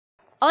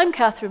I'm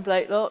Catherine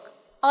Blakelock.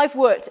 I've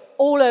worked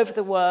all over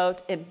the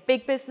world in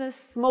big business,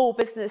 small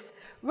business,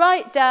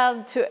 right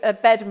down to a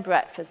bed and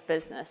breakfast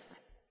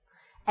business.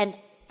 And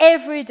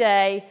every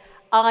day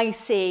I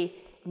see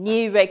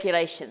new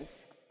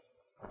regulations.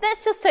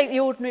 Let's just take the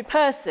ordinary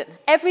person.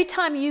 Every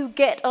time you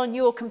get on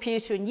your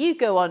computer and you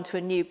go onto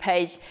a new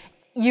page,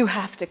 you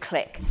have to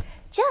click.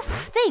 Just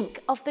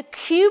think of the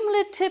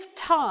cumulative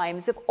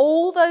times of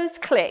all those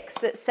clicks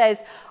that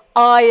says,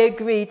 I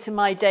agree to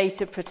my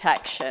data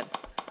protection.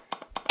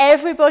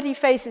 Everybody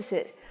faces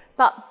it,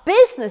 but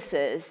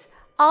businesses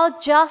are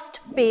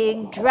just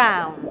being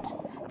drowned.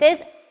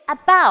 There's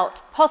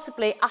about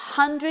possibly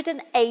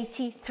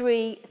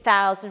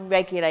 183,000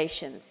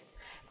 regulations.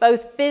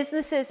 Both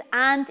businesses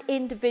and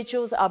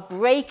individuals are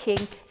breaking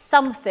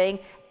something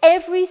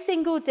every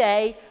single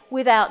day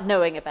without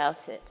knowing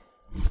about it.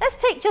 Let's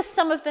take just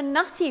some of the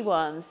nutty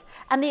ones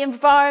and the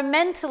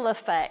environmental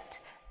effect,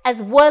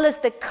 as well as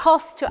the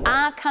cost to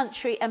our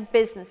country and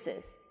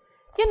businesses.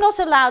 You're not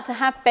allowed to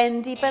have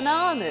bendy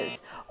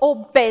bananas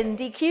or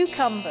bendy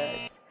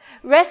cucumbers.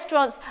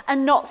 Restaurants are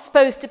not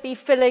supposed to be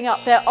filling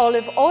up their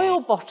olive oil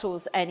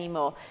bottles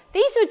anymore.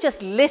 These are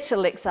just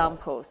little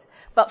examples,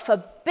 but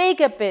for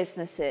bigger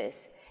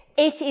businesses,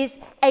 it is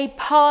a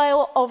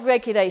pile of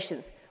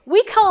regulations.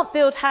 We can't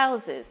build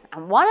houses,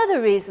 and one of the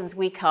reasons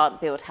we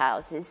can't build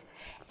houses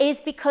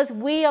is because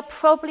we are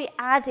probably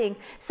adding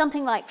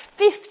something like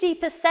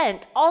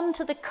 50%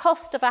 onto the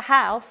cost of a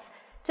house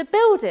to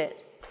build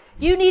it.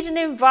 You need an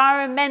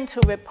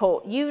environmental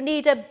report, you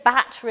need a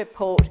BAT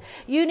report,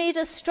 you need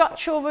a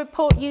structural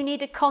report, you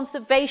need a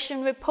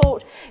conservation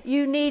report,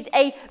 you need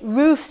a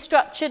roof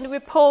structure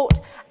report,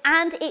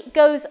 and it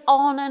goes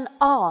on and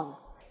on.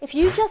 If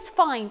you just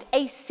find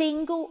a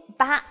single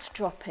BAT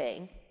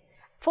dropping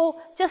for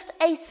just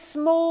a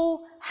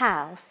small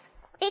house,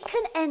 it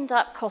can end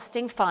up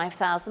costing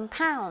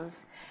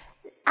 £5,000.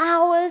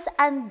 Hours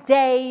and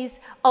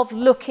days of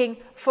looking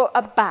for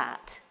a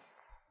BAT.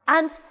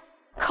 And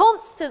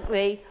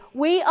constantly,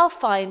 we are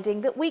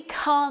finding that we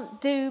can't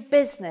do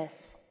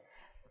business.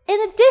 In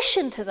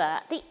addition to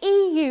that, the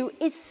EU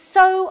is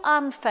so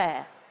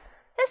unfair.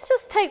 Let's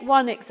just take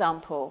one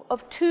example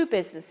of two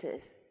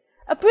businesses.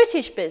 A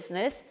British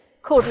business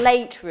called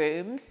Late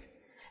Rooms.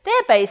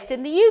 They're based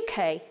in the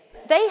UK.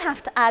 They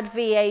have to add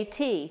VAT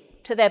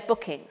to their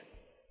bookings.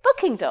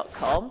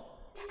 Booking.com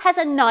has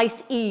a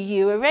nice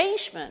EU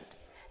arrangement.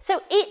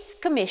 So its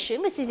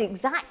commission, which is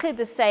exactly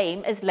the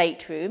same as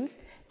Late Rooms,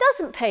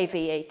 doesn't pay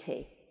VAT.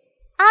 And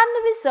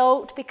the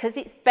result, because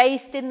it's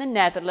based in the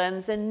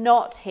Netherlands and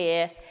not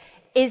here,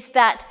 is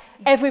that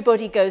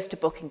everybody goes to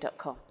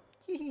Booking.com.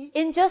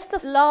 In just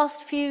the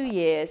last few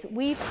years,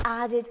 we've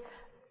added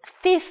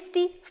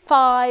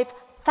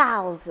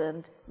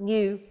 55,000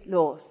 new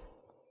laws.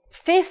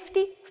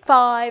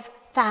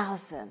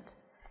 55,000.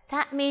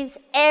 That means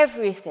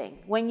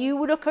everything. When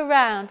you look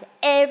around,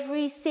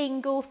 every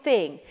single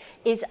thing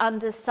is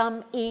under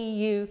some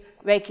EU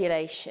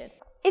regulation.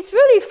 It's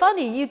really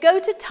funny, you go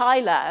to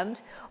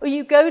Thailand or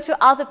you go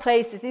to other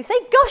places, you say,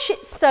 gosh,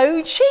 it's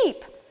so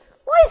cheap.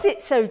 Why is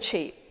it so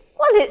cheap?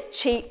 Well, it's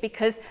cheap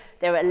because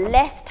there are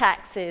less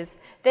taxes,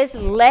 there's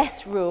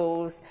less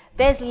rules,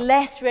 there's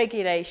less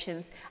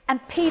regulations,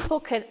 and people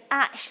can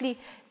actually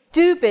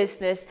do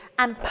business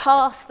and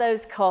pass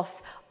those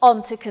costs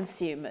on to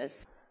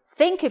consumers.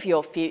 Think of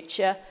your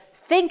future,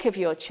 think of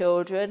your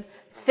children,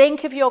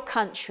 think of your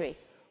country.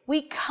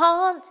 We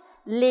can't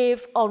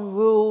live on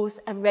rules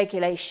and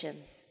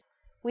regulations.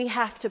 We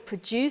have to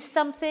produce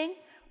something,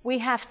 we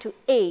have to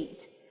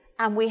eat,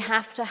 and we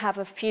have to have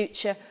a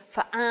future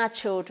for our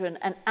children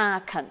and our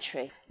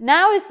country.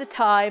 Now is the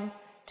time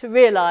to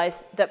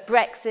realise that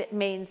Brexit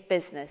means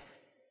business.